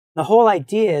The whole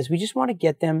idea is we just want to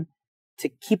get them to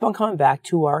keep on coming back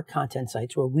to our content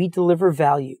sites where we deliver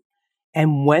value.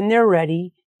 And when they're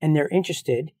ready and they're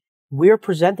interested, we're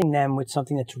presenting them with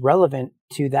something that's relevant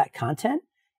to that content.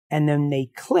 And then they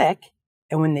click.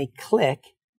 And when they click,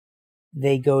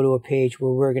 they go to a page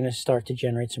where we're going to start to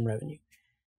generate some revenue.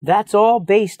 That's all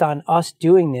based on us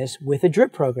doing this with a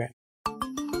drip program.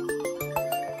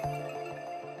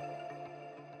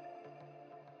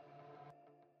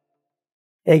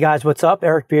 Hey guys, what's up?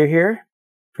 Eric Beer here.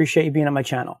 Appreciate you being on my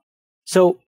channel.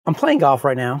 So I'm playing golf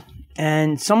right now,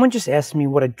 and someone just asked me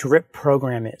what a drip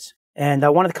program is. And I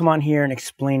wanted to come on here and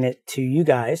explain it to you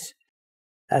guys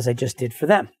as I just did for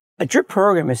them. A drip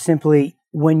program is simply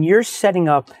when you're setting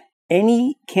up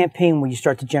any campaign where you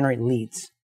start to generate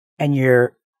leads and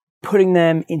you're putting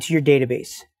them into your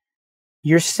database.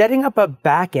 You're setting up a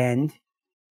back end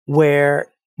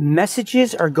where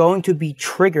messages are going to be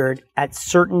triggered at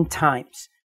certain times.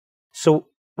 So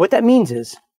what that means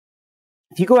is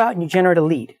if you go out and you generate a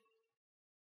lead,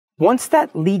 once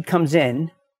that lead comes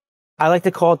in, I like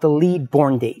to call it the lead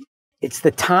born date. It's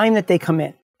the time that they come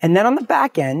in. And then on the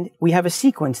back end, we have a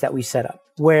sequence that we set up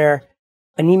where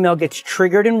an email gets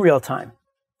triggered in real time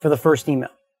for the first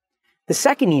email. The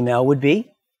second email would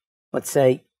be, let's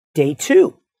say, day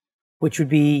 2, which would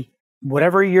be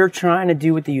whatever you're trying to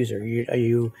do with the user. Are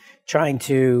you trying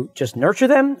to just nurture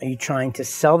them? Are you trying to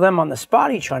sell them on the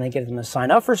spot? Are you trying to get them to sign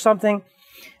up for something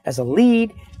as a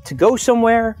lead, to go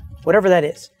somewhere, whatever that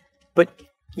is? But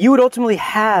you would ultimately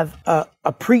have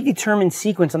a predetermined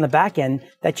sequence on the back end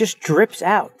that just drips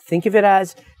out. Think of it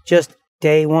as just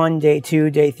day 1, day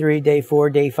 2, day 3, day 4,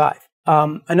 day 5.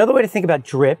 Another way to think about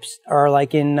drips are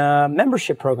like in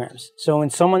membership programs. So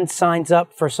when someone signs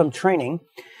up for some training,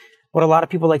 what a lot of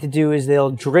people like to do is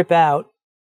they'll drip out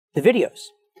the videos.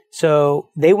 So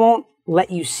they won't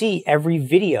let you see every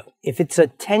video. If it's a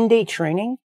 10-day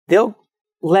training, they'll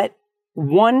let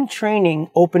one training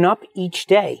open up each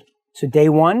day. So day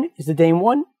 1 is the day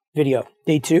 1 video.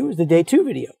 Day 2 is the day 2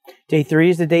 video. Day 3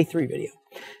 is the day 3 video.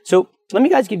 So let me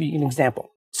guys give you an example.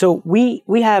 So we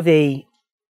have an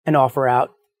offer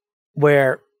out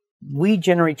where we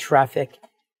generate traffic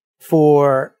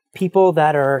for people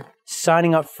that are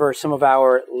signing up for some of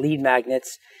our lead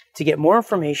magnets to get more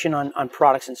information on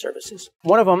products and services.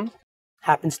 One of them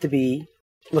happens to be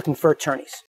looking for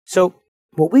attorneys. So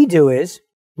what we do is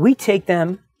we take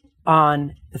them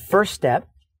on the first step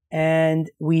and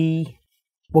we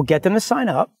will get them to sign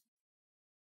up.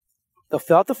 They'll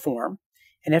fill out the form.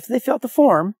 And after they fill out the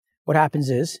form, what happens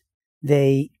is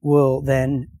they will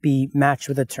then be matched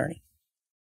with an attorney.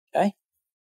 Okay?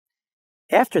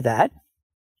 After that,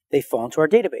 they fall into our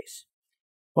database.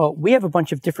 Well, we have a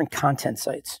bunch of different content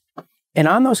sites. And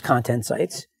on those content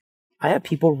sites, I have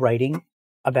people writing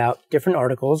about different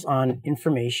articles on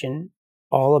information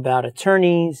all about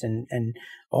attorneys and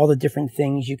all the different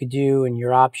things you could do and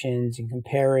your options and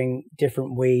comparing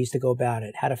different ways to go about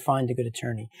it, how to find a good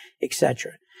attorney,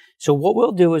 etc. So what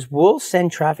we'll do is we'll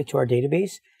send traffic to our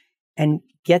database and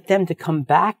get them to come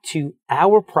back to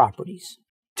our properties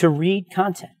to read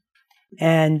content.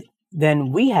 And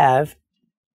then we have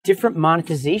different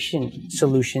monetization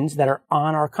solutions that are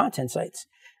on our content sites.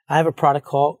 I have a product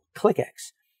called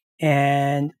ClickX,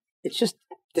 and it's just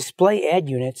display ad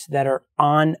units that are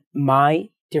on my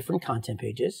different content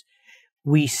pages.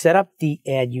 We set up the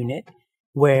ad unit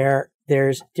where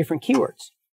there's different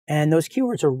keywords, and those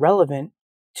keywords are relevant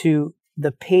to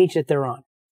the page that they're on.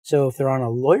 So if they're on a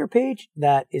lawyer page,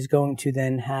 that is going to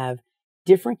then have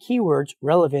different keywords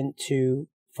relevant to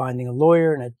finding a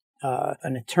lawyer and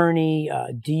an attorney,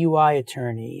 a DUI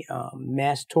attorney,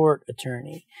 mass tort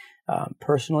attorney,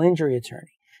 personal injury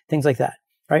attorney, things like that,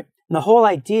 right? And the whole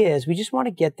idea is we just want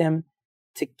to get them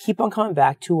to keep on coming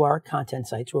back to our content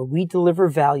sites where we deliver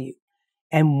value.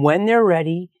 And when they're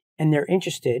ready and they're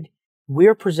interested,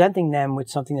 we're presenting them with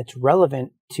something that's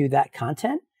relevant to that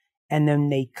content. And then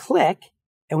they click,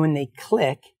 and when they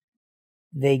click,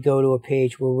 they go to a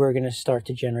page where we're going to start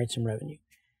to generate some revenue.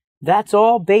 That's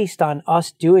all based on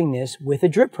us doing this with a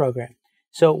drip program.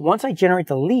 So once I generate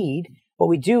the lead, what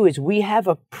we do is we have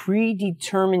a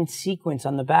predetermined sequence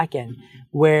on the back end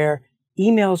where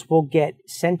emails will get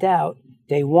sent out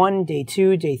day 1, day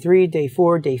 2, day 3, day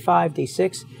 4, day 5, day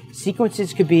 6.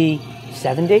 Sequences could be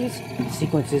 7 days.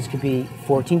 Sequences could be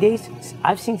 14 days.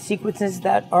 I've seen sequences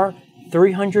that are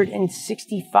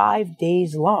 365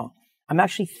 days long. I'm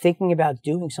actually thinking about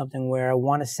doing something where I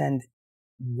want to send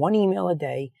 1 email a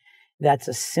day. That's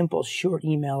a simple, short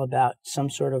email about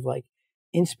some sort of like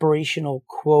inspirational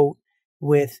quote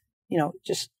with, you know,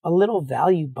 just a little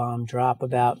value bomb drop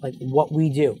about like what we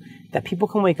do that people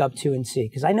can wake up to and see.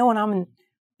 Because I know when I'm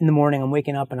in the morning, I'm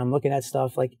waking up and I'm looking at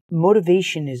stuff. Like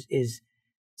motivation is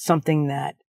something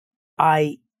that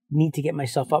I need to get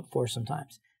myself up for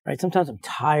sometimes, right? Sometimes I'm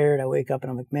tired. I wake up and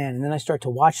I'm like, man, and then I start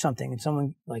to watch something and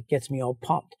someone like gets me all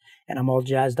pumped and I'm all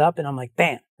jazzed up and I'm like,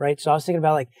 bam, right? So I was thinking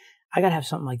about like, I got to have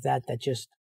something like that that just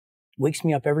wakes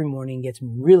me up every morning, gets me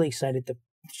really excited to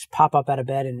just pop up out of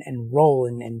bed and roll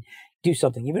and do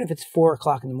something, even if it's 4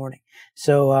 o'clock in the morning.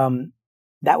 So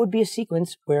that would be a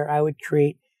sequence where I would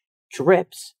create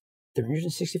drips,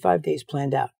 365 days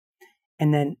planned out.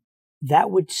 And then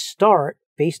that would start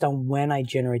based on when I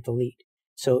generate the lead.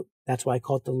 So that's why I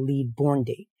call it the lead born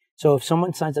date. So if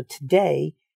someone signs up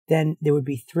today, then there would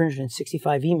be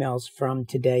 365 emails from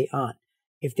today on.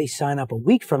 If they sign up a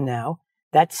week from now,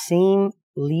 that same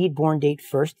lead born date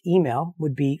first email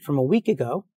would be from a week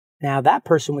ago. Now that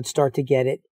person would start to get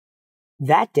it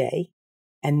that day,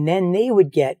 and then they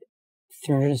would get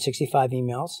 365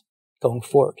 emails going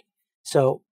forward.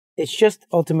 So it's just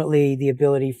ultimately the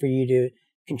ability for you to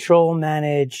control,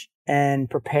 manage, and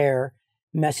prepare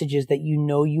messages that you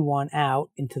know you want out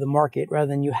into the market rather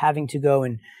than you having to go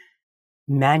and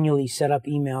manually set up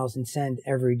emails and send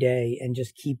every day and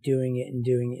just keep doing it and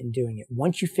doing it and doing it.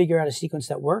 Once you figure out a sequence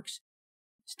that works,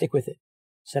 stick with it.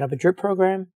 Set up a drip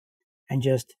program and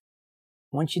just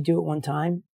once you do it one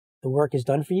time, the work is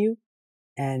done for you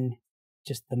and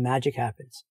just the magic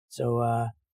happens. So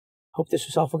hope this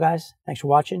was helpful, guys. Thanks for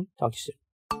watching. Talk to you soon.